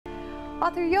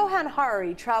Author Johann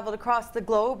Hari traveled across the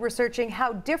globe researching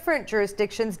how different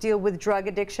jurisdictions deal with drug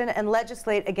addiction and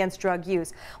legislate against drug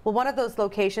use. Well, one of those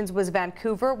locations was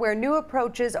Vancouver, where new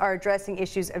approaches are addressing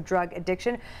issues of drug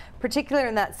addiction, particularly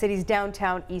in that city's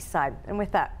downtown east side. And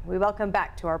with that, we welcome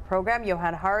back to our program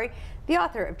Johann Hari, the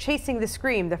author of Chasing the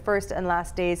Scream, the first and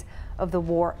last days of the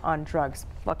war on drugs.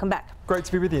 Welcome back. Great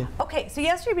to be with you. Okay, so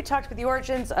yesterday we talked about the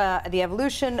origins, the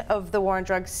evolution of the war on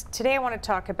drugs. Today I want to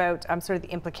talk about sort of the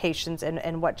implications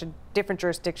and what different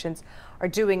jurisdictions are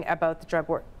doing about the drug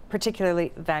war,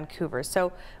 particularly Vancouver.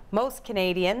 So most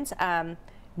Canadians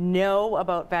know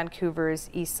about Vancouver's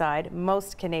east side.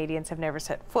 Most Canadians have never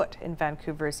set foot in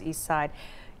Vancouver's east side.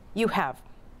 You have.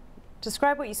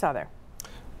 Describe what you saw there.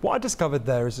 What I discovered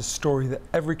there is a story that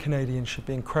every Canadian should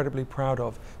be incredibly proud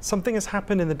of. Something has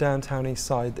happened in the downtown east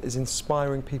side that is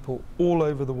inspiring people all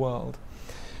over the world.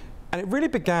 And it really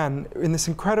began in this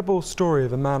incredible story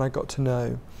of a man I got to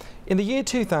know. In the year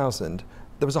 2000,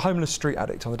 there was a homeless street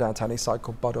addict on the downtown east side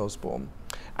called Bud Osborne.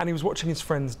 And he was watching his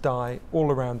friends die all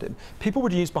around him. People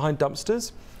would use behind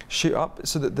dumpsters, shoot up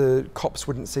so that the cops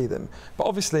wouldn't see them. But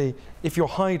obviously, if you're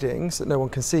hiding so that no one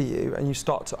can see you and you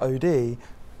start to OD,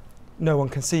 no one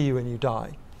can see you and you die.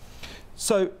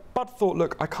 So Bud thought,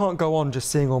 look, I can't go on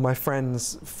just seeing all my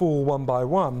friends fall one by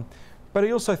one. But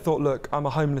he also thought, look, I'm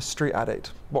a homeless street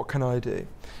addict. What can I do?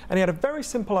 And he had a very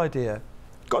simple idea.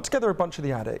 Got together a bunch of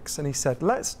the addicts and he said,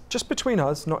 let's, just between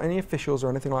us, not any officials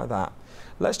or anything like that,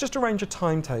 let's just arrange a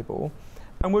timetable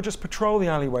and we'll just patrol the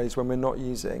alleyways when we're not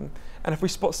using. And if we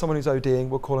spot someone who's ODing,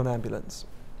 we'll call an ambulance.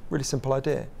 Really simple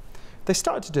idea. They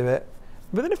started to do it.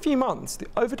 Within a few months, the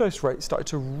overdose rate started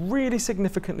to really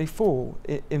significantly fall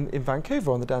in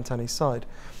Vancouver on the downtown east side.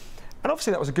 And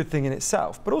obviously that was a good thing in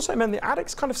itself, but also it meant the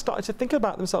addicts kind of started to think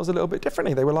about themselves a little bit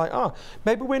differently. They were like,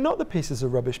 maybe we're not the pieces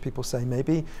of rubbish people say,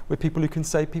 maybe we're people who can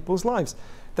save people's lives.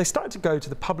 They started to go to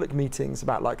the public meetings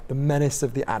about like the menace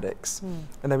of the addicts,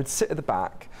 and they would sit at the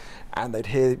back and they'd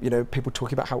hear, you know, people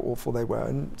talking about how awful they were,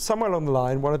 and somewhere along the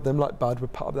line, one of them, like Bud,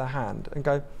 would put up their hand and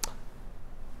go,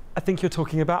 I think you're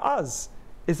talking about us.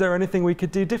 Is there anything we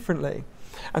could do differently?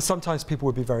 And sometimes people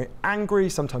would be very angry,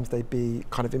 sometimes they'd be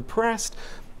kind of impressed.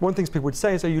 One of the things people would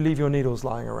say is, oh, you leave your needles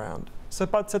lying around. So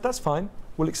Bud said, that's fine,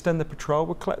 we'll extend the patrol,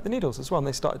 we'll collect the needles as well, and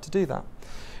they started to do that.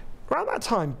 Around that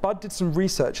time, Bud did some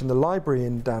research in the library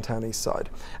in downtown east side,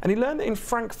 and he learned that in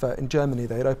Frankfurt in Germany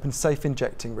they had opened safe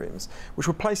injecting rooms, which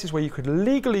were places where you could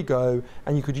legally go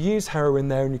and you could use heroin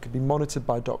there and you could be monitored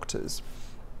by doctors.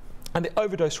 And the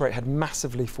overdose rate had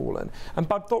massively fallen. And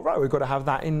Bud thought, right, we've got to have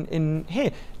that in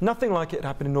here. Nothing like it had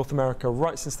happened in North America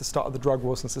right since the start of the drug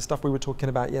war, since the stuff we were talking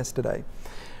about yesterday.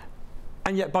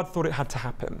 And yet Bud thought it had to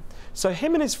happen. So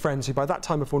him and his friends, who by that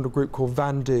time had formed a group called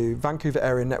VANDU, Vancouver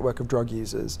Area Network of Drug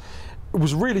Users, it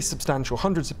was really substantial,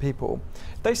 hundreds of people.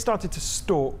 They started to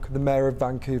stalk the mayor of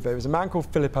Vancouver. It was a man called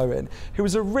Philip Owen, who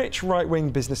was a rich right-wing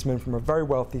businessman from a very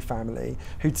wealthy family,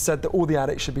 who'd said that all the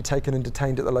addicts should be taken and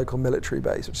detained at the local military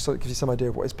base, which sort of gives you some idea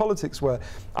of what his politics were.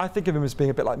 I think of him as being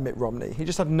a bit like Mitt Romney. He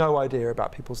just had no idea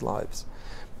about people's lives.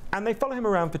 And they follow him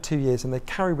around for 2 years and they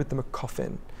carry with them a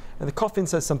coffin. And the coffin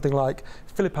says something like,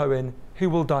 Philip Owen, who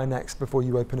will die next before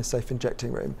you open a safe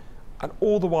injecting room? And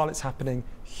all the while it's happening,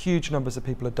 huge numbers of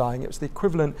people are dying. It was the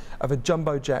equivalent of a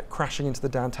jumbo jet crashing into the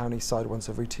downtown east side once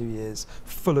every 2 years,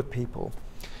 full of people.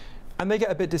 And they get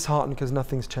a bit disheartened because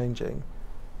nothing's changing.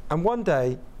 And one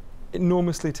day,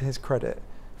 enormously to his credit,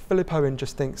 Philip Owen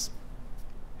just thinks,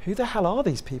 who the hell are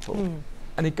these people?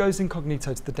 And he goes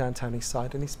incognito to the downtown east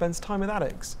side and he spends time with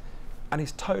addicts. And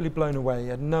he's totally blown away. He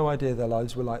had no idea their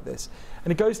lives were like this.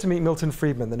 And he goes to meet Milton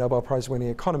Friedman, the Nobel Prize-winning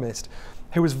economist,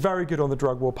 who was very good on the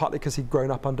drug war, partly because he'd grown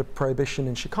up under prohibition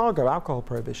in Chicago, alcohol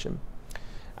prohibition.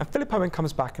 And Philip Owen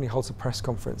comes back and he holds a press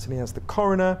conference, and he has the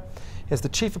coroner, he has the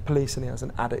chief of police, and he has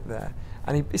an addict there.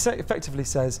 And he effectively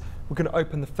says, we're going to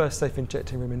open the first safe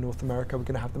injecting room in North America, we're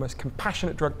going to have the most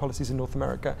compassionate drug policies in North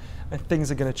America, and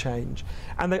things are going to change.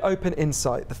 And they open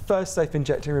Insight, the first safe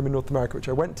injecting room in North America, which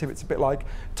I went to. It's a bit like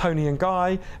Tony and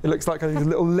Guy. It looks like these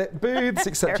little lit booths,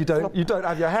 except you don't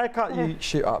have your hair cut, you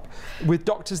shoot up. With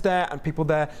doctors there and people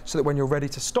there, so that when you're ready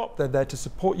to stop, they're there to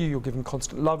support you. You'll give them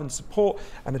constant love and support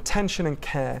and attention and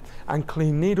care, and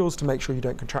clean needles to make sure you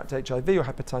don't contract HIV or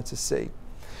hepatitis C.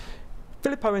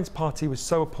 Philip Owen's party was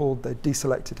so appalled they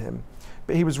deselected him,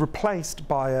 but he was replaced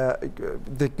by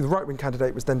the right-wing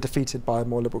candidate was then defeated by a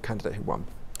more liberal candidate who won.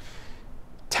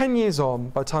 10 years on,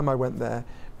 by the time I went there,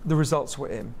 the results were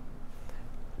in.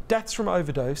 Deaths from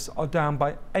overdose are down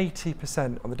by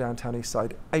 80% on the downtown east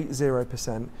side,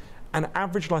 80%, and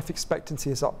average life expectancy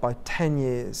is up by 10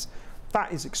 years.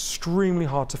 That is extremely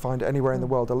hard to find anywhere in the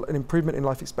world, an improvement in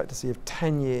life expectancy of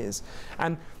 10 years.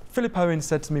 And Philip Owen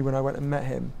said to me when I went and met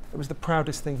him, it was the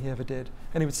proudest thing he ever did.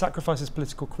 And he would sacrifice his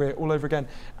political career all over again.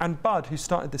 And Bud, who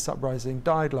started this uprising,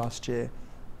 died last year.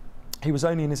 He was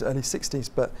only in his early 60s,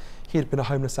 but he had been a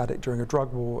homeless addict during a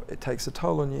drug war. It takes a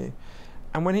toll on you.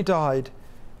 And when he died,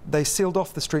 they sealed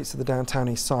off the streets of the downtown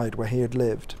east side where he had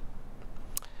lived.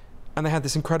 And they had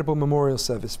this incredible memorial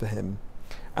service for him.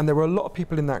 And there were a lot of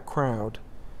people in that crowd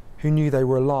who knew they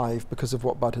were alive because of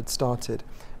what Bud had started.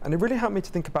 And it really helped me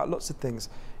to think about lots of things.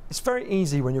 It's very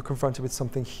easy when you're confronted with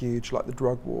something huge like the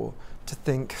drug war to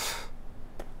think,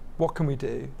 what can we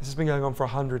do? This has been going on for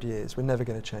 100 years. We're never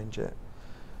going to change it.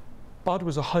 Bud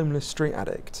was a homeless street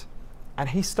addict, and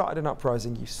he started an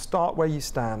uprising. You start where you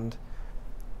stand,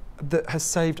 that has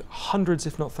saved hundreds,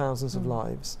 if not thousands, of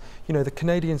lives. You know, the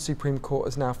Canadian Supreme Court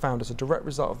has now found, as a direct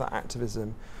result of that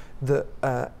activism,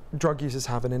 that drug users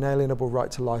have an inalienable right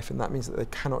to life, and that means that they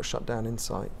cannot shut down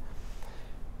insight.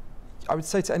 I would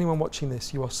say to anyone watching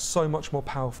this, you are so much more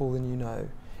powerful than you know.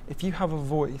 If you have a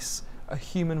voice, a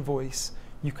human voice,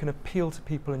 you can appeal to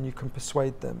people and you can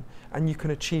persuade them, and you can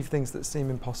achieve things that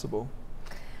seem impossible.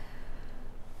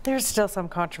 There's still some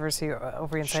controversy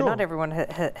over inside. Sure. Not everyone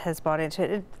has bought into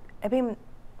it. I mean,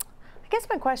 I guess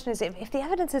my question is, if the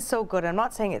evidence is so good, I'm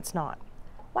not saying it's not,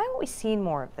 why haven't we seen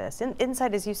more of this?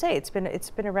 Inside, as you say, it's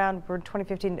been around. We're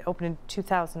 2015, opened in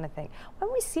 2000, I think. Why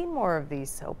haven't we seen more of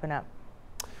these open up?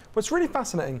 Well, it's really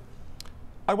fascinating.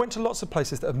 I went to lots of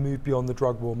places that have moved beyond the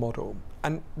drug war model,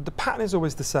 and the pattern is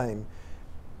always the same.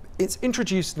 It's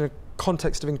introduced in a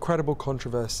context of incredible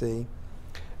controversy.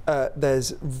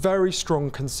 There's very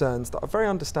strong concerns that are very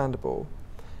understandable,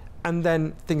 and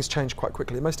then things change quite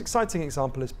quickly. The most exciting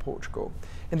example is Portugal.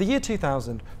 In the year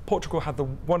 2000, Portugal had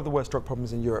one of the worst drug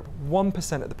problems in Europe.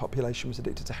 1% of the population was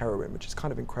addicted to heroin, which is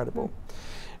kind of incredible.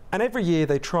 And every year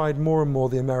they tried more and more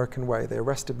the American way. They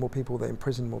arrested more people, they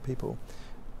imprisoned more people.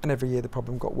 And every year the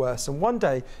problem got worse. And one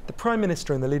day, the Prime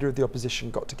Minister and the leader of the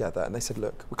opposition got together and they said,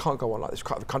 look, we can't go on like this. We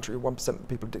can't have a country with 1% of the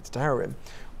people addicted to heroin.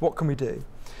 What can we do?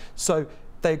 So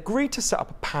they agreed to set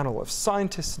up a panel of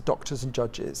scientists, doctors and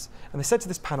judges. And they said to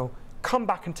this panel, come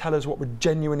back and tell us what would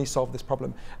genuinely solve this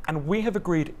problem. And we have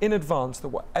agreed in advance that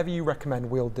whatever you recommend,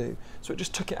 we'll do. So it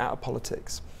just took it out of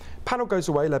politics. Panel goes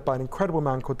away, led by an incredible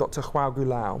man called Dr. João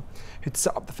Goulão, who'd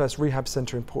set up the first rehab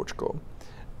centre in Portugal.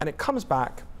 And it comes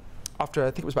back after,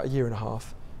 I think it was about a year and a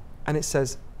half, and it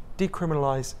says,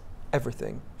 decriminalise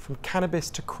everything, from cannabis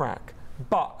to crack.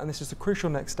 But, and this is the crucial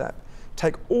next step,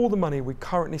 take all the money we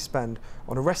currently spend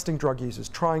on arresting drug users,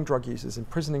 trying drug users,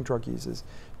 imprisoning drug users,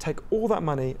 take all that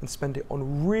money and spend it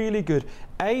on really good,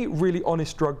 A, really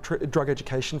honest drug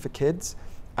education for kids,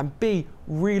 and B,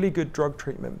 really good drug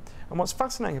treatment. And what's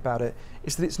fascinating about it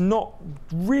is that it's not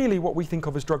really what we think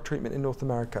of as drug treatment in North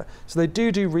America. So they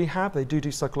do rehab, they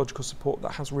do psychological support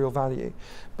that has real value.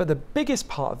 But the biggest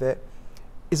part of it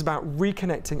is about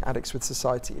reconnecting addicts with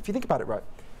society. If you think about it, right,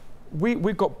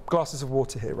 we've got glasses of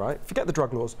water here, right? Forget the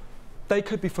drug laws. They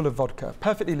could be full of vodka,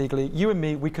 perfectly legally. You and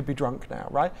me, we could be drunk now,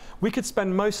 right? We could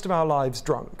spend most of our lives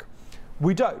drunk.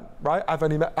 We don't, right? I've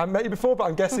met you before, but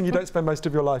I'm guessing you don't spend most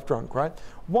of your life drunk, right?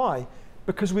 Why?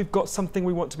 Because we've got something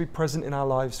we want to be present in our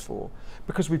lives for.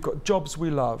 Because we've got jobs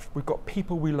we love, we've got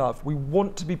people we love, we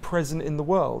want to be present in the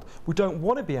world. We don't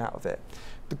want to be out of it.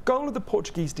 The goal of the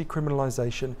Portuguese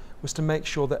decriminalisation was to make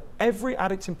sure that every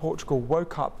addict in Portugal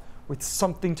woke up with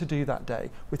something to do that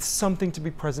day, with something to be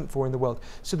present for in the world.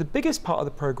 So the biggest part of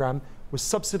the programme was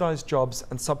subsidised jobs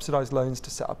and subsidised loans to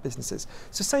set up businesses.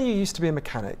 So say you used to be a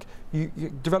mechanic, you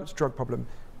developed a drug problem.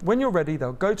 When you're ready,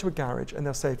 they'll go to a garage and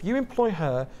they'll say, if you employ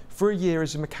her for a year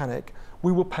as a mechanic,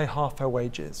 we will pay half her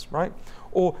wages, right?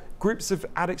 Or groups of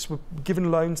addicts were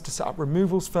given loans to set up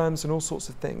removals firms and all sorts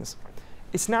of things.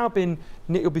 It's now been,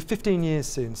 it'll be 15 years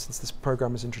soon since this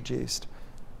programme was introduced.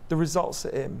 The results are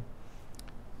in.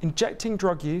 Injecting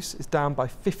drug use is down by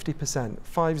 50%,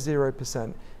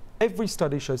 50%. Every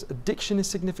study shows addiction is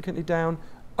significantly down,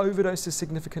 overdose is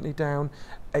significantly down,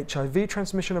 HIV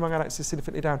transmission among addicts is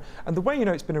significantly down. And the way you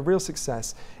know it's been a real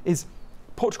success is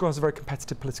Portugal has a very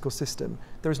competitive political system.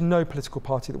 There is no political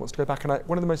party that wants to go back. And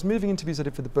one of the most moving interviews I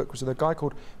did for the book was with a guy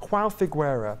called João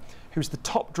Figueira, who's the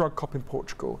top drug cop in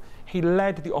Portugal. He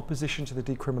led the opposition to the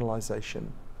decriminalisation.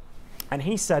 And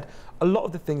he said a lot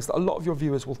of the things that a lot of your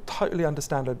viewers will totally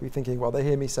understand. I'd be thinking, well, they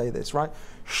hear me say this, right?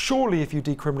 Surely if you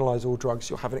decriminalise all drugs,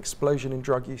 you'll have an explosion in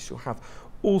drug use, you'll have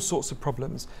all sorts of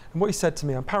problems. And what he said to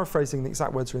me, I'm paraphrasing, the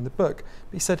exact words are in the book,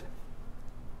 but he said,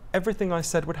 everything I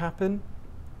said would happen,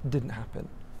 didn't happen.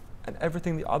 And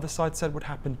everything the other side said would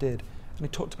happen, did. And he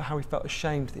talked about how he felt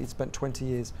ashamed that he'd spent 20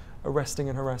 years arresting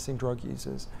and harassing drug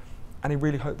users. and he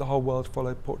really hoped the whole world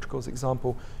followed Portugal's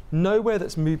example. Nowhere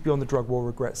that's moved beyond the drug war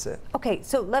regrets it. Okay,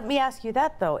 so let me ask you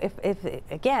that though. If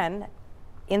again,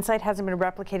 insight hasn't been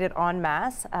replicated en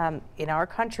masse in our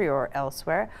country or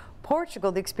elsewhere,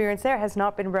 Portugal, the experience there has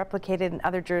not been replicated in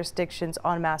other jurisdictions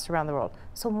en masse around the world.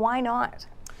 So why not?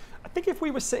 I think if we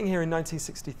were sitting here in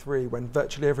 1963, when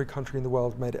virtually every country in the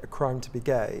world made it a crime to be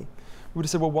gay, we would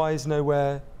have said, well, why is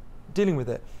nowhere dealing with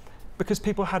it? Because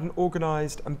people hadn't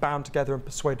organised and bound together and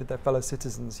persuaded their fellow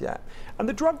citizens yet. And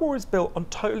the drug war is built on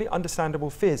totally understandable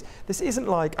fears. This isn't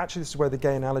like, actually this is where the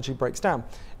gay analogy breaks down.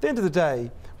 At the end of the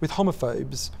day, with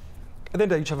homophobes, at the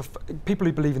end of the day, you have people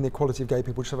who believe in the equality of gay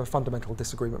people just have a fundamental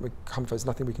disagreement with homophobes,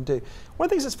 nothing we can do. One of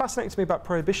the things that's fascinating to me about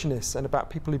prohibitionists and about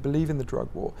people who believe in the drug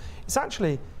war is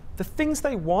actually the things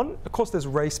they want. Of course, there's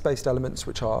race-based elements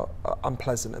which are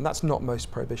unpleasant, and that's not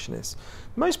most prohibitionists.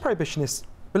 Most prohibitionists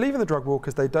believe in the drug war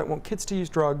because they don't want kids to use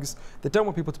drugs, they don't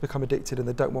want people to become addicted, and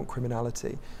they don't want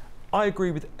criminality. I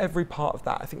agree with every part of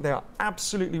that. I think they are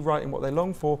absolutely right in what they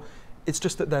long for. It's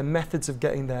just that their methods of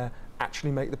getting there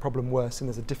actually make the problem worse, and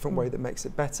there's a different way that makes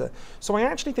it better. So I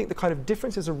actually think the kind of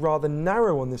differences are rather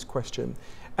narrow on this question,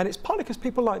 and it's partly because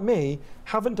people like me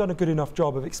haven't done a good enough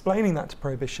job of explaining that to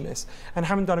prohibitionists, and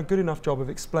haven't done a good enough job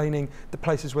of explaining the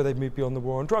places where they've moved beyond the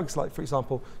war on drugs, like, for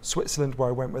example, Switzerland, where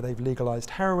I went, where they've legalized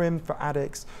heroin for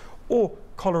addicts, or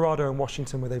Colorado and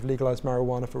Washington, where they've legalized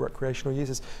marijuana for recreational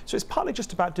users. So it's partly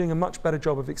just about doing a much better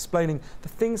job of explaining the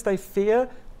things they fear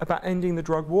about ending the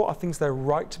drug war are things they're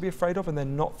right to be afraid of, and they're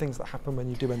not things that happen when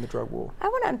you do end the drug war. I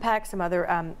want to unpack some other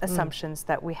assumptions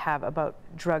that we have about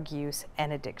drug use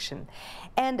and addiction.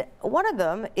 And one of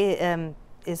them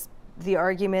is the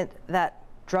argument that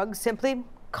drugs simply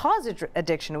cause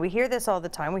addiction. We hear this all the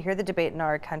time. We hear the debate in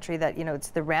our country that, you know, it's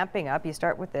the ramping up. You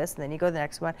start with this, and then you go to the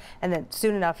next one, and then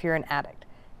soon enough you're an addict.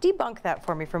 Debunk that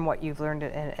for me from what you've learned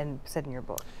and said in your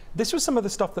book. This was some of the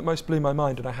stuff that most blew my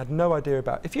mind, and I had no idea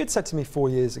about. If you had said to me 4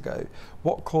 years ago,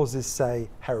 what causes, say,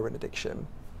 heroin addiction,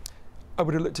 I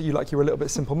would have looked at you like you were a little bit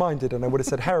simple-minded, and I would have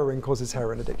said heroin causes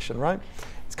heroin addiction, right?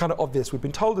 It's kind of obvious. We've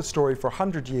been told a story for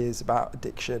 100 years about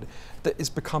addiction that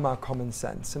has become our common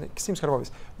sense, and it seems kind of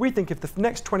obvious. We think if the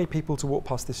next 20 people to walk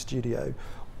past this studio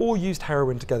all used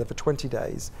heroin together for 20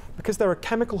 days, because there are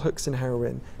chemical hooks in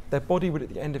heroin, their body would, at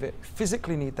the end of it,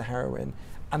 physically need the heroin,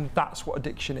 and that's what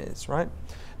addiction is, right?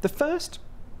 The first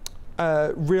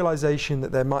realization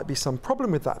that there might be some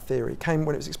problem with that theory came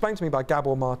when it was explained to me by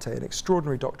Gabor Mate, an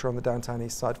extraordinary doctor on the downtown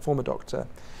east side, former doctor.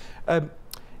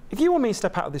 If you or me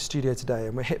step out of this studio today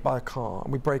and we're hit by a car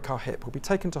and we break our hip, we'll be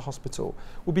taken to hospital,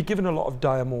 we'll be given a lot of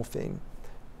diamorphine.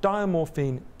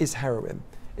 Diamorphine is heroin.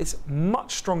 It's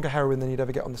much stronger heroin than you'd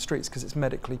ever get on the streets because it's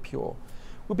medically pure.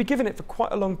 We'll be given it for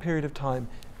quite a long period of time.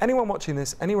 Anyone watching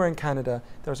this, anywhere in Canada,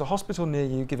 there's a hospital near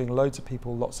you giving loads of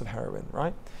people lots of heroin,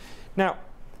 right? Now,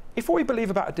 if what we believe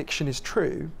about addiction is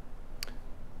true,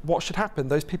 what should happen?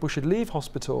 Those people should leave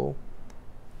hospital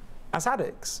as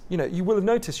addicts. You know, you will have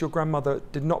noticed your grandmother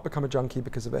did not become a junkie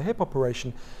because of a hip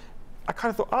operation. I kind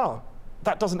of thought,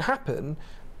 that doesn't happen.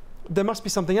 There must be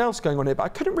something else going on here, but I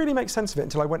couldn't really make sense of it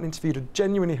until I went and interviewed a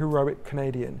genuinely heroic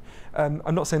Canadian.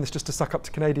 I'm not saying this just to suck up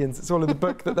to Canadians, it's all in the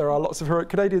book that there are lots of heroic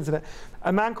Canadians in it.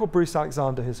 A man called Bruce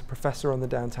Alexander, who's a professor on the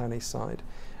downtown east side.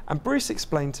 And Bruce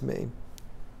explained to me,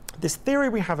 this theory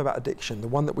we have about addiction, the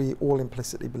one that we all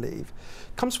implicitly believe,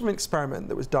 comes from an experiment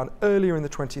that was done earlier in the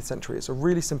 20th century. It's a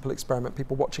really simple experiment.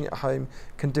 People watching it at home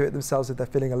can do it themselves if they're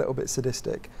feeling a little bit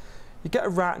sadistic. You get a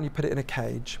rat and you put it in a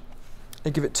cage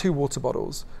and give it 2 water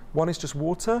bottles. One is just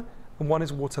water and one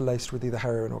is water laced with either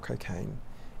heroin or cocaine.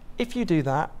 If you do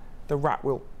that, the rat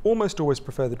will almost always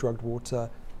prefer the drugged water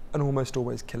and almost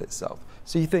always kill itself.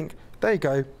 So you think, there you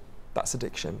go, that's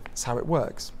addiction. That's how it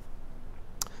works.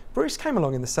 Bruce came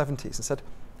along in the 70s and said,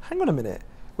 hang on a minute,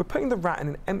 we're putting the rat in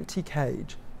an empty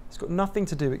cage. It's got nothing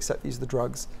to do except use the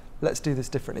drugs. Let's do this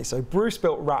differently. So Bruce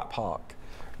built Rat Park.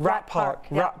 Rat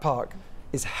Park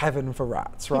is heaven for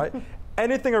rats, right?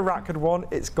 Anything a rat could want,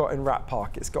 it's got in Rat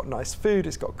Park. It's got nice food,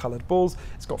 it's got coloured balls,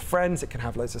 it's got friends, it can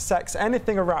have loads of sex.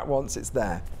 Anything a rat wants, it's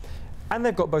there. And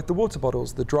they've got both the water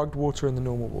bottles, the drugged water and the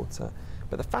normal water.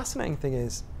 But the fascinating thing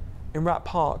is, in Rat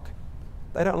Park,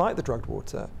 they don't like the drugged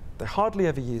water. They hardly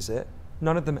ever use it.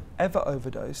 None of them ever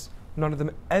overdose. None of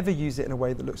them ever use it in a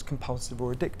way that looks compulsive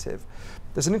or addictive.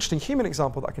 There's an interesting human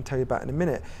example that I can tell you about in a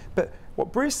minute. But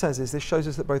what Bruce says is this shows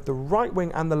us that both the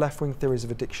right-wing and the left-wing theories of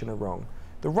addiction are wrong.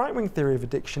 The right-wing theory of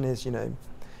addiction is, you know,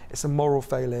 it's a moral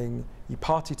failing, you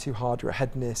party too hard, you're a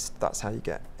hedonist, that's how you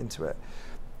get into it.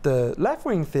 The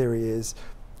left-wing theory is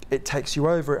it takes you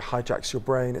over, it hijacks your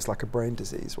brain, it's like a brain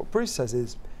disease. What Bruce says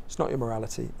is it's not your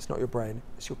morality, it's not your brain,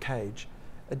 it's your cage.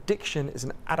 Addiction is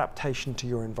an adaptation to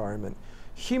your environment.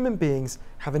 Human beings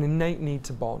have an innate need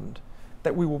to bond,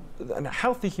 and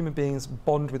healthy human beings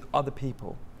bond with other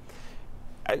people,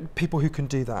 people who can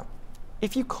do that.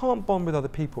 If you can't bond with other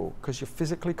people because you're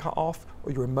physically cut off,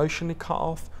 or you're emotionally cut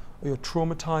off, or you're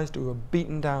traumatized, or you're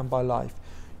beaten down by life,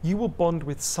 you will bond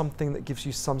with something that gives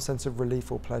you some sense of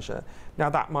relief or pleasure. Now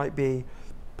that might be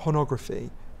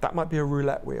pornography, that might be a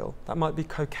roulette wheel, that might be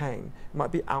cocaine, it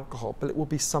might be alcohol, but it will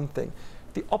be something.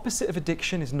 The opposite of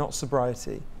addiction is not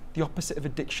sobriety. The opposite of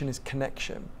addiction is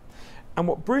connection. And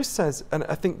what Bruce says, and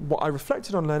I think what I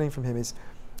reflected on learning from him is,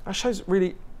 that shows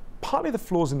really partly the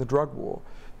flaws in the drug war,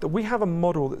 that we have a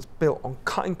model that's built on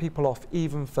cutting people off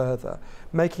even further,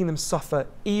 making them suffer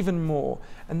even more,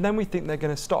 and then we think they're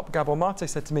going to stop. Gabor Mate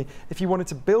said to me, if you wanted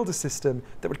to build a system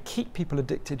that would keep people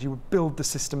addicted, you would build the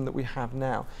system that we have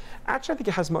now. Actually, I think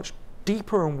it has much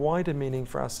deeper and wider meaning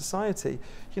for our society.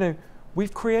 You know,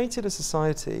 we've created a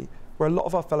society where a lot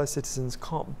of our fellow citizens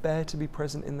can't bear to be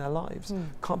present in their lives,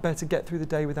 can't bear to get through the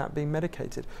day without being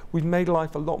medicated. We've made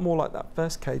life a lot more like that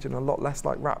first cage and a lot less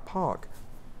like Rat Park.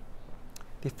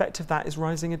 The effect of that is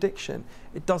rising addiction.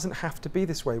 It doesn't have to be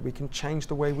this way. We can change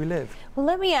the way we live. Well,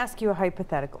 let me ask you a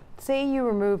hypothetical. Say you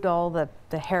removed all the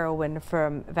heroin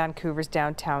from Vancouver's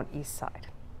downtown east side,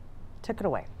 took it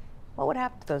away. What would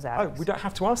happen to those addicts? Oh, we don't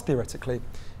have to ask theoretically.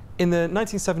 In the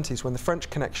 1970s, when the French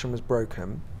connection was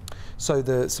broken, so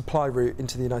the supply route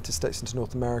into the United States, into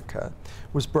North America,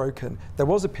 was broken. There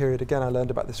was a period, again I learned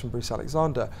about this from Bruce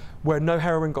Alexander, where no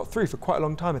heroin got through for quite a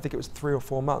long time. I think it was 3 or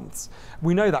 4 months.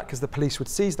 We know that because the police would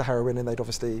seize the heroin, and they'd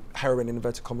obviously, heroin in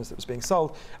inverted commas that was being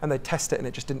sold, and they'd test it and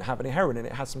it just didn't have any heroin in it.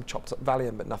 It had some chopped up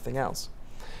Valium but nothing else.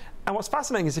 And what's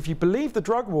fascinating is if you believe the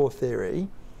drug war theory,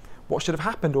 what should have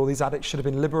happened? All these addicts should have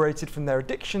been liberated from their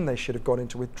addiction, they should have gone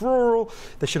into withdrawal,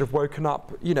 they should have woken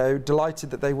up, you know,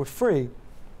 delighted that they were free.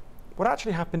 What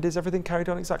actually happened is everything carried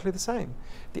on exactly the same.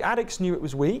 The addicts knew it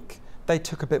was weak, they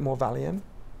took a bit more Valium,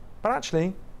 but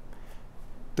actually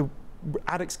the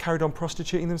addicts carried on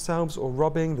prostituting themselves or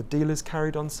robbing, the dealers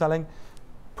carried on selling.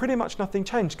 Pretty much nothing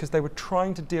changed because they were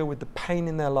trying to deal with the pain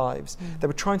in their lives. They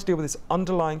were trying to deal with this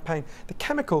underlying pain. The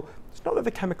chemical, it's not that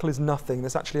the chemical is nothing.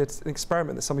 There's actually an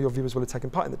experiment that some of your viewers will have taken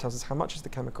part in that tells us how much is the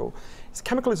chemical. This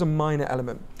chemical is a minor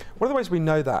element. One of the ways we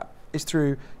know that is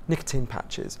through nicotine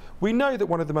patches. We know that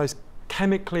one of the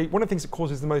things that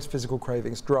causes the most physical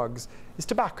cravings, drugs, is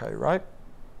tobacco, right?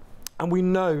 And we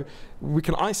know we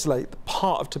can isolate the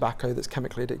part of tobacco that's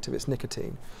chemically addictive, it's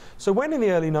nicotine. So when in the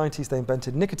early 90s they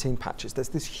invented nicotine patches, there's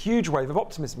this huge wave of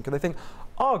optimism because they think,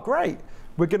 oh great,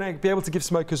 we're going to be able to give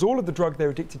smokers all of the drug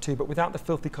they're addicted to, but without the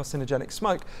filthy carcinogenic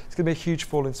smoke. It's going to be a huge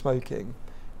fall in smoking.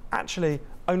 Actually,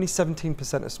 only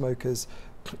 17% of smokers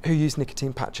who use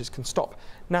nicotine patches can stop.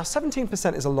 Now,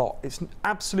 17% is a lot. It's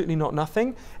absolutely not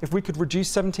nothing. If we could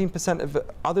reduce 17% of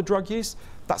other drug use,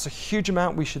 that's a huge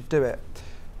amount, we should do it.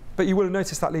 But you will have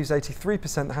noticed that leaves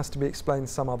 83% that has to be explained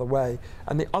some other way.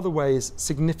 And the other way is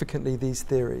significantly these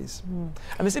theories. And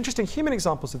there's interesting human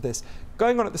examples of this.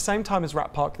 Going on at the same time as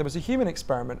Rat Park, there was a human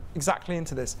experiment exactly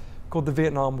into this called the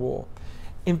Vietnam War.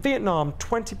 In Vietnam,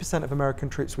 20% of American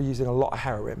troops were using a lot of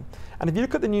heroin. And if you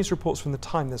look at the news reports from the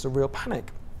time, there's a real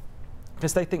panic.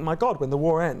 Because they think, my God, when the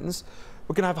war ends,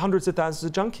 we're going to have hundreds of thousands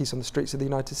of junkies on the streets of the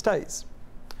United States.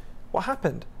 What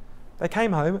happened? They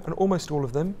came home and almost all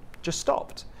of them just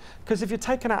stopped. Because if you're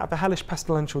taken out of a hellish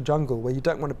pestilential jungle where you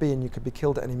don't want to be and you could be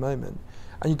killed at any moment,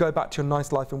 and you go back to your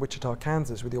nice life in Wichita,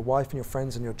 Kansas with your wife and your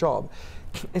friends and your job,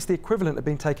 it's the equivalent of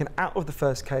being taken out of the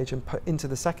first cage and put into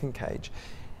the second cage.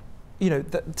 You know,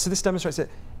 so this demonstrates that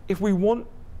if we want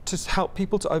to help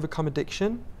people to overcome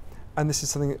addiction, and this is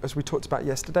something, as we talked about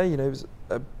yesterday, you know, it was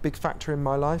a big factor in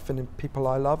my life and in people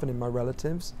I love and in my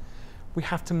relatives, we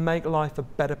have to make life a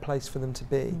better place for them to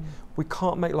be. We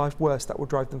can't make life worse. That will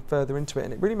drive them further into it.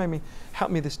 And it really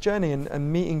helped me this journey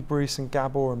and meeting Bruce and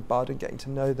Gabor and Bud and getting to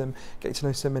know them, getting to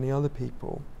know so many other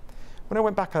people. When I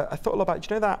went back, I thought a lot about,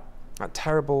 do you know that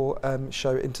terrible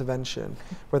show Intervention,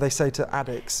 where they say to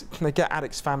addicts, they get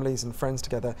addicts' families and friends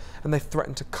together and they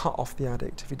threaten to cut off the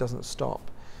addict if he doesn't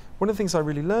stop. One of the things I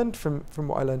really learned from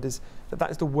what I learned is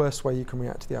that is the worst way you can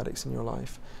react to the addicts in your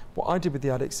life. What I did with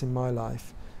the addicts in my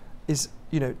life is,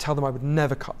 you know, tell them I would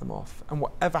never cut them off. And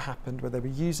whatever happened, whether they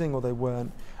were using or they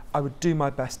weren't, I would do my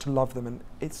best to love them. And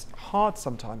it's hard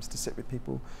sometimes to sit with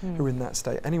people who are in that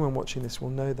state. Anyone watching this will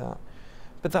know that.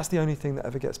 But that's the only thing that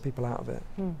ever gets people out of it.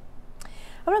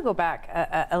 I want to go back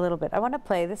a little bit. I want to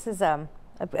play, this is a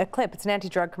clip. It's an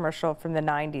anti-drug commercial from the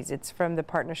 90s. It's from the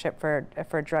Partnership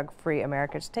for Drug-Free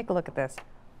America. Just take a look at this.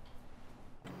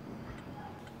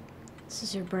 This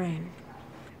is your brain.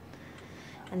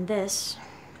 And this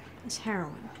is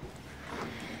heroin.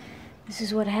 This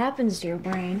is what happens to your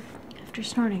brain after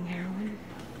snorting heroin.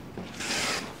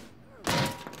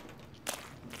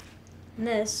 And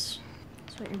this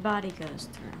is what your body goes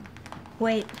through.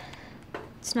 Wait,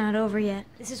 it's not over yet.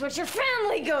 This is what your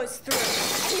family goes through.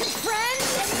 And your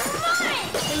friends and your money.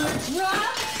 And your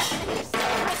drugs. And your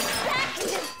self-respect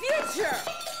and your future.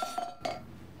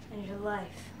 And your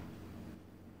life.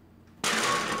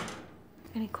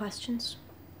 Any questions?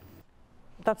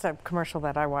 That's a commercial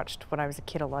that I watched when I was a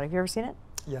kid a lot. Have you ever seen it?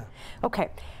 Yeah.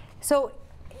 Okay. So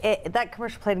that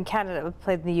commercial played in Canada, it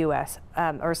played in the US,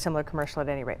 or a similar commercial at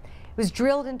any rate. It was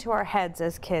drilled into our heads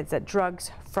as kids that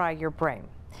drugs fry your brain.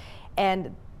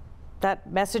 And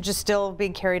that message is still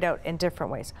being carried out in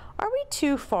different ways. Are we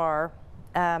too far,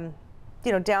 down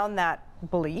that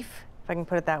belief, if I can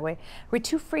put it that way? Are we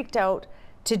too freaked out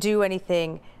to do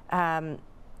anything,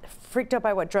 freaked out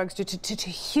by what drugs do, to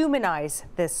humanize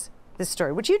this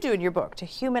story, which you do in your book, to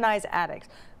humanize addicts?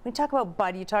 When you talk about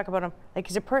Bud, you talk about him like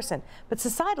he's a person. But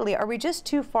societally, are we just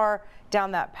too far down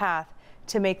that path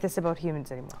to make this about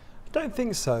humans anymore? I don't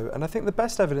think so, and I think the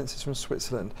best evidence is from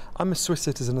Switzerland. I'm a Swiss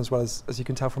citizen as well as you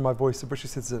can tell from my voice, a British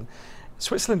citizen.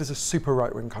 Switzerland is a super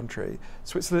right-wing country.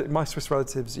 Switzerland, my Swiss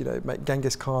relatives, make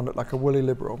Genghis Khan look like a woolly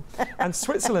liberal. And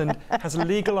Switzerland has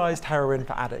legalized heroin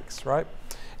for addicts, right?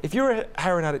 If you're a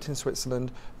heroin addict in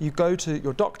Switzerland, you go to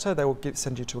your doctor, they will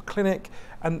send you to a clinic,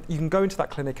 and you can go into that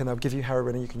clinic and they'll give you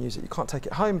heroin and you can use it. You can't take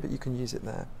it home, but you can use it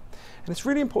there. And it's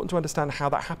really important to understand how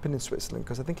that happened in Switzerland,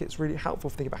 because I think it's really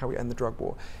helpful to think about how we end the drug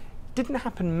war. It didn't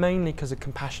happen mainly because of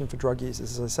compassion for drug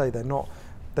users. As I say, they're not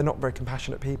very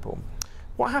compassionate people.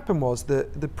 What happened was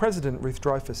the president, Ruth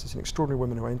Dreyfus, who's an extraordinary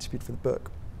woman who I interviewed for the book,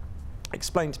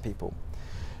 explained to people,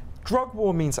 drug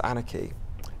war means anarchy.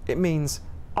 It means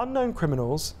unknown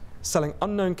criminals selling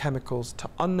unknown chemicals to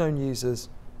unknown users,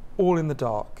 all in the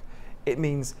dark. It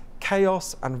means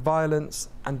chaos and violence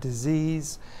and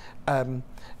disease, and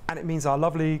it means our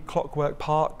lovely clockwork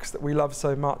parks that we love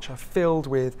so much are filled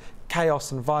with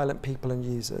chaos and violent people and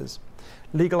users.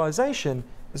 Legalization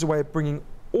is a way of bringing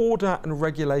order and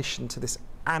regulation to this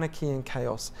anarchy and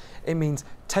chaos. It means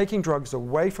taking drugs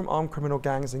away from armed criminal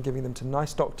gangs and giving them to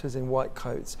nice doctors in white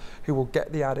coats who will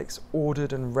get the addicts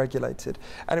ordered and regulated.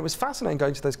 And it was fascinating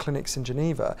going to those clinics in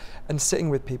Geneva and sitting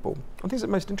with people. One of the things that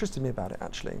most interested me about it,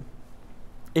 actually,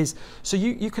 is so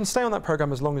you can stay on that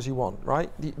program as long as you want,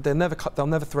 right? They'll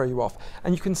never throw you off,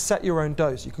 and you can set your own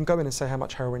dose. You can go in and say how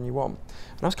much heroin you want.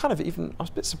 And I was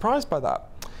a bit surprised by that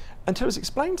until it was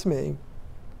explained to me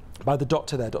by the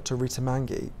doctor there, Dr. Rita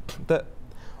Mangi, that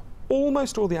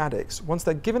almost all the addicts, once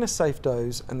they're given a safe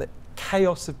dose and the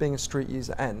chaos of being a street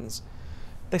user ends,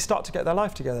 they start to get their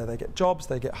life together. They get jobs,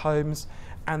 they get homes,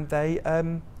 and they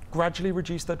gradually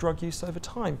reduce their drug use over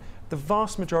time. The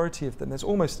vast majority of them, it's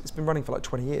been running for like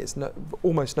 20 years,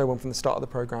 almost no one from the start of the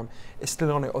program is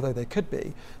still on it, although they could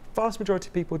be. The vast majority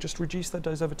of people just reduce their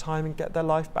dose over time and get their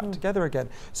life back together again.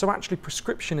 So actually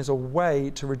prescription is a way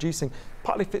to reducing,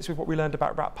 partly fits with what we learned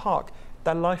about Rat Park,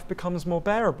 their life becomes more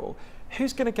bearable.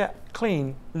 Who's going to get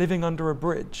clean living under a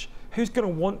bridge? Who's going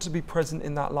to want to be present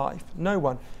in that life? No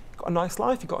one. You've got a nice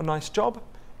life, you've got a nice job,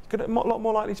 you're a lot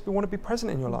more likely to want to be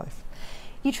present in your life.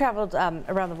 You traveled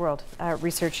around the world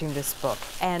researching this book.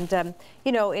 And,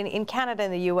 in Canada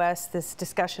and the US, this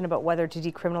discussion about whether to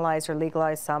decriminalize or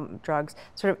legalize some drugs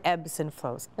sort of ebbs and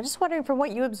flows. I'm just wondering, from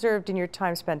what you observed in your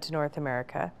time spent in North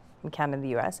America, in Canada and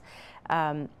the US,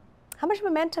 how much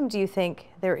momentum do you think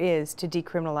there is to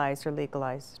decriminalize or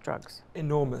legalize drugs?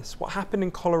 Enormous. What happened in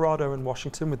Colorado and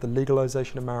Washington with the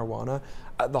legalization of marijuana,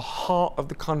 at the heart of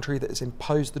the country that has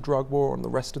imposed the drug war on the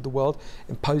rest of the world,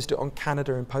 imposed it on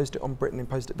Canada, imposed it on Britain,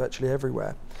 imposed it virtually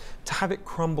everywhere. To have it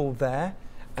crumble there,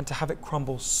 and to have it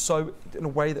crumble in a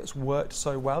way that's worked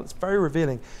so well, it's very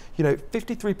revealing.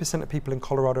 53% of people in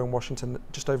Colorado and Washington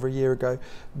just over a year ago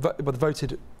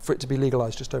voted for it to be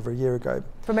legalized just over a year ago.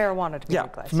 For marijuana to be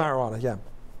legalized? For marijuana, yeah.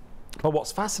 But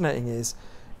what's fascinating is,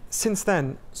 since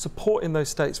then, support in those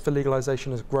states for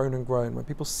legalization has grown and grown. When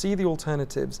people see the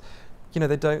alternatives,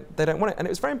 they don't want it. And it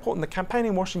was very important. The campaign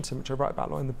in Washington, which I write about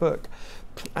a lot in the book,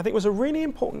 I think was a really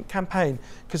important campaign,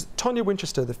 because Tonya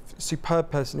Winchester, the superb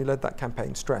person who led that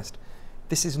campaign, stressed,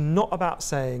 this is not about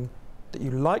saying that you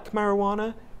like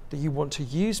marijuana, that you want to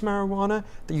use marijuana,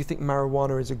 that you think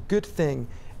marijuana is a good thing.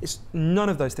 It's none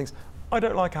of those things. I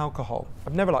don't like alcohol.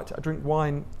 I've never liked it. I drink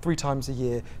wine 3 times a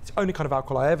year. It's the only kind of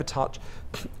alcohol I ever touch.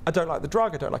 I don't like the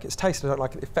drug. I don't like its taste. I don't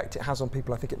like the effect it has on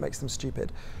people. I think it makes them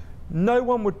stupid. No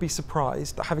one would be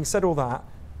surprised that, having said all that,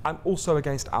 I'm also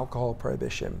against alcohol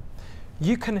prohibition.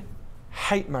 You can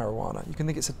hate marijuana. You can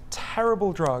think it's a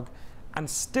terrible drug and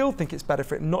still think it's better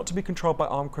for it not to be controlled by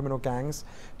armed criminal gangs,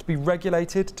 to be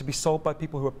regulated, to be sold by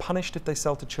people who are punished if they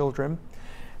sell to children,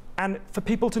 and for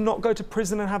people to not go to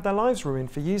prison and have their lives ruined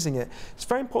for using it. It's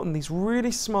very important, these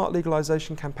really smart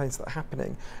legalization campaigns that are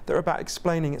happening, that are about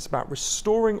explaining, it's about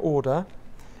restoring order.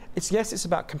 It's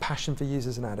about compassion for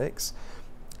users and addicts,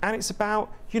 and it's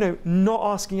about,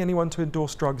 not asking anyone to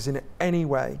endorse drugs in any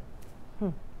way.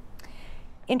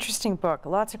 Interesting book,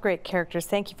 lots of great characters.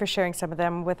 Thank you for sharing some of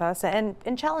them with us and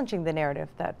challenging the narrative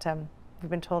that we've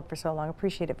been told for so long.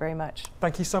 Appreciate it very much.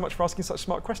 Thank you so much for asking such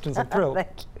smart questions. I'm thrilled.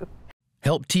 Thank you.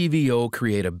 Help TVO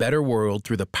create a better world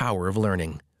through the power of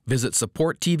learning. Visit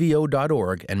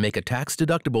supporttvo.org and make a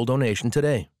tax-deductible donation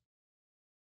today.